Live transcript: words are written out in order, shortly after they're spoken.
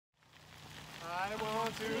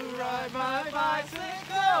to ride my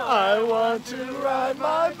bicycle. I want to ride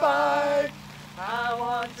my bike. I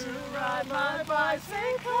want to ride my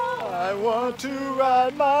bicycle. I want to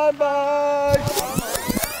ride my bike.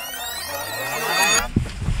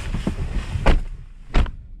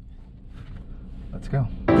 Let's go.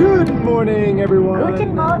 Good morning, everyone.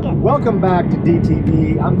 Guten Morgen. Welcome back to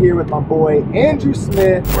DTV. I'm here with my boy Andrew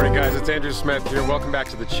Smith. Morning, guys. It's Andrew Smith here. Welcome back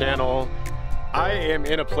to the channel. I am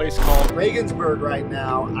in a place called Regensburg right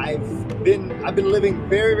now. I've been living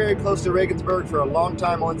very, very close to Regensburg for a long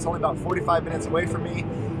time. It's only about 45 minutes away from me,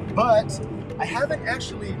 but I haven't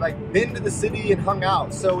actually been to the city and hung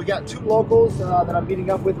out. So we got two locals that I'm meeting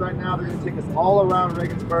up with right now. They're gonna take us all around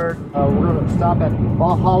Regensburg. We're gonna stop at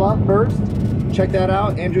Walhalla first. Check that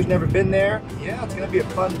out. Andrew's never been there. Yeah, it's gonna be a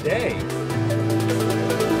fun day.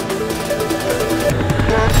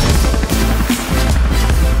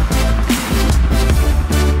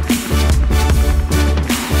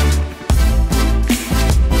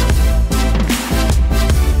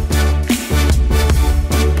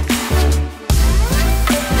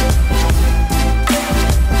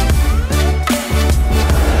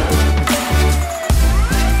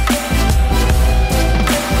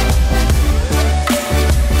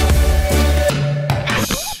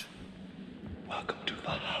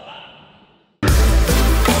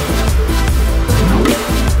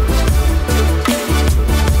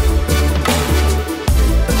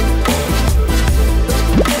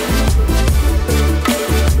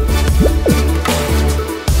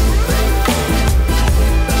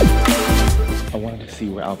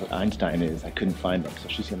 Einstein is. I couldn't find him, so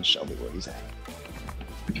she's gonna show me where he's at.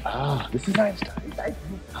 Ah, this is Einstein.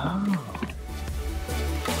 Oh.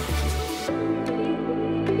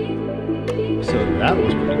 So that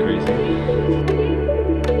was pretty crazy.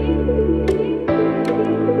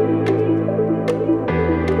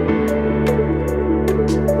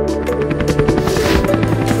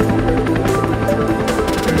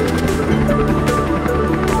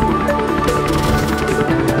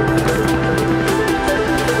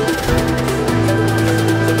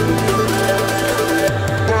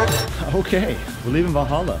 Okay, we're leaving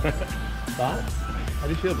Walhalla. Thoughts? How do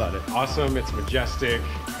you feel about it? awesome. It's majestic.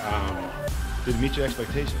 Did it meet your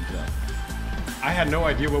expectations? Yeah. I had no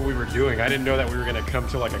idea what we were doing. I didn't know that we were going to come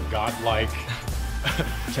to like a godlike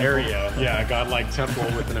area. Yeah, a godlike temple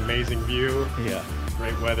with an amazing view. Yeah.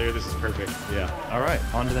 Great weather. This is perfect. Yeah. All right,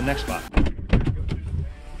 on to the next spot.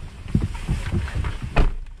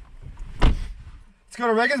 Let's go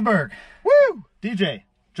to Regensburg. Woo! DJ,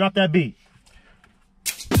 drop that beat.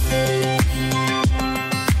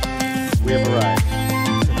 We have arrived.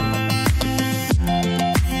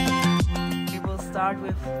 We will start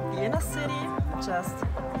with the inner city, just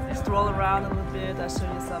stroll around a little bit, I'll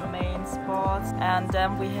show you some main spots, and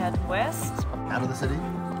then we head west. Out of the city?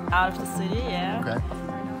 Out of the city, yeah. Okay.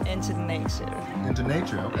 Into nature. Into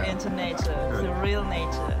nature, okay. Into nature, Good. the real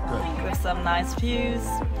nature. Good. With some nice views,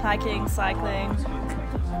 hiking, cycling,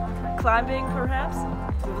 climbing perhaps.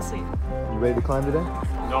 We will see. You ready to climb today?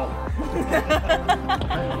 No.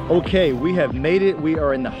 Okay, we have made it. We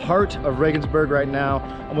are in the heart of Regensburg right now.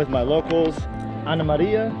 I'm with my locals, Anna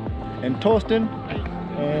Maria and Torsten.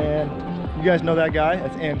 And you guys know that guy,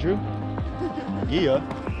 that's Andrew. Yeah.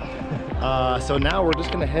 So now we're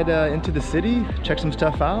just gonna head into the city, check some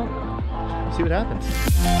stuff out, see what happens.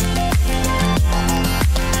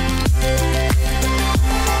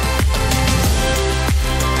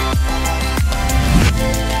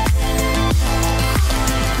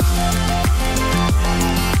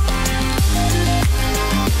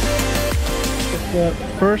 The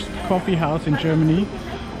first coffee house in Germany,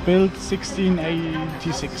 built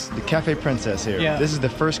 1686. The Cafe Princess here. Yeah. This is the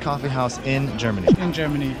first coffee house in Germany. In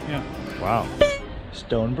Germany, yeah. Wow.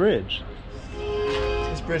 Stone bridge.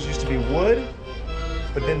 This bridge used to be wood,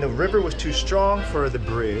 but then the river was too strong for the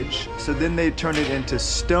bridge, so then they turned it into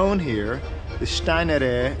stone here, the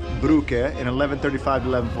Steinere Brücke in 1135 to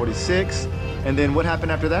 1146. And then what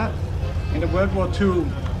happened after that? In the World War II,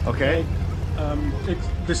 Okay. it's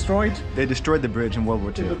destroyed They destroyed the bridge in World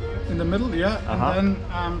War II. in the middle, yeah. Uh-huh. And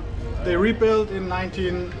then they rebuilt in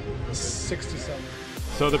 1967.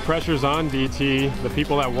 So the pressure's on, DT. The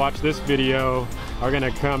people that watch this video are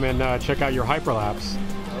gonna come and check out your hyperlapse.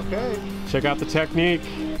 Okay. Check out the technique.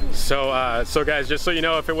 So guys, just so you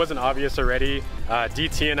know, if it wasn't obvious already,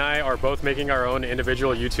 DT and I are both making our own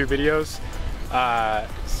individual YouTube videos.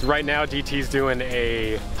 So right now, DT's doing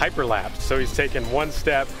a hyperlapse. So he's taking one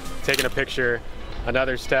step, taking a picture,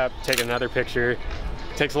 another step, taking another picture.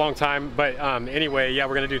 It takes a long time, but anyway, yeah,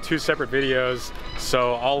 we're gonna do two separate videos.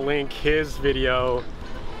 So I'll link his video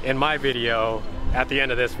and my video at the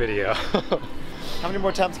end of this video. How many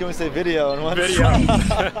more times can we say video in one? Video.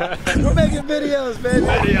 We're making videos, baby.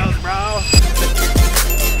 Videos, bro.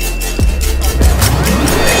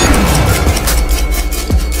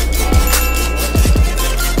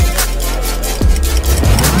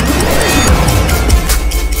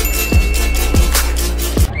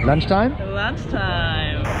 Lunchtime?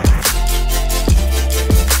 Lunchtime.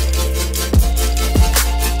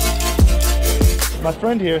 My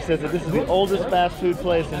friend here says that this is the oldest fast food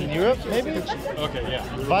place in Europe, maybe? Okay,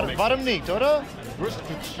 yeah. Warum nicht, oder?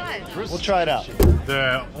 We'll try it out.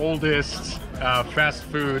 The oldest fast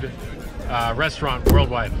food restaurant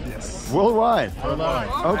worldwide. Yes. Worldwide?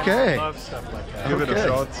 Okay. I love stuff like that. Give it a Okay.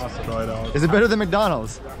 shot. Try it out. Is it better than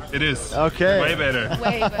McDonald's? It is. Okay. Way better.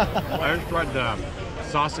 Way better. I just tried the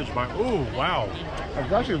sausage bar. Ooh, wow.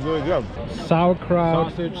 It's actually really good.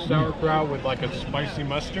 Sauerkraut. Sausage, sauerkraut with like a spicy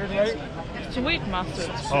mustard, right? Sweet mustard.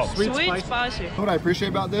 Oh, Sweet spicy. What I appreciate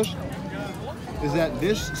about this is that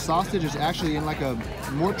this sausage is actually in like a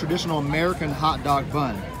more traditional American hot dog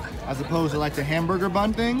bun, as opposed to like the hamburger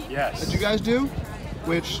bun thing Yes. that you guys do,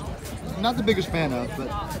 which I'm not the biggest fan of, but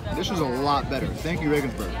this is a lot better. Thank you,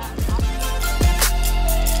 Regensburg.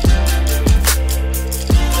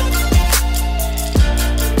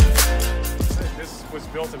 This was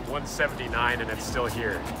built in 179 and it's still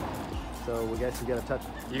here. So we guess you gotta touch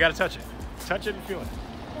it. You gotta touch it. Touch it and feel it.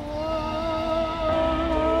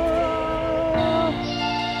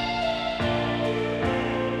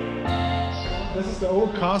 This is the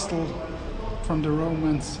old castle from the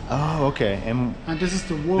Romans. Oh, okay. And And this is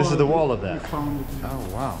the wall. This is the wall of that. we found it. oh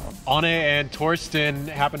wow. Anne and Torsten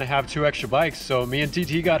happen to have 2 extra bikes, so me and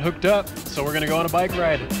TT got hooked up. So we're gonna go on a bike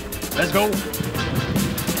ride. Let's go.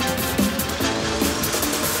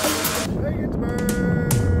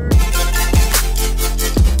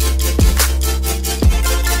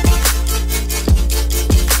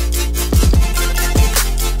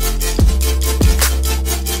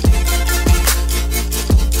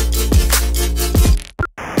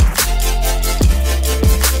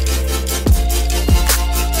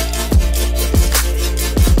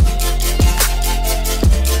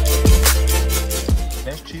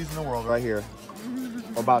 Best cheese in the world right here.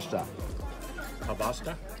 Obasta.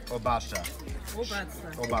 Pabasta? Obasta.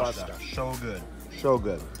 Obasta. So good. So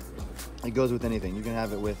good. It goes with anything. You can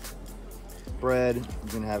have it with bread. You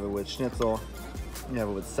can have it with schnitzel. You can have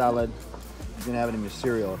it with salad. You can have it in your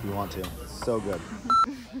cereal if you want to. So good.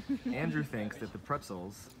 Andrew thinks that the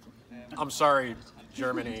pretzels. I'm sorry,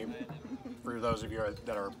 Germany, for those of you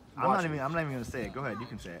that are watching. I'm not even gonna say it. Go ahead. You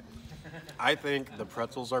can say it. I think the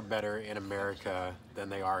pretzels are better in America than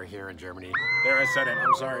they are here in Germany. There, I said it.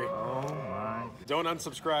 I'm sorry. Oh my. Don't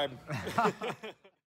unsubscribe.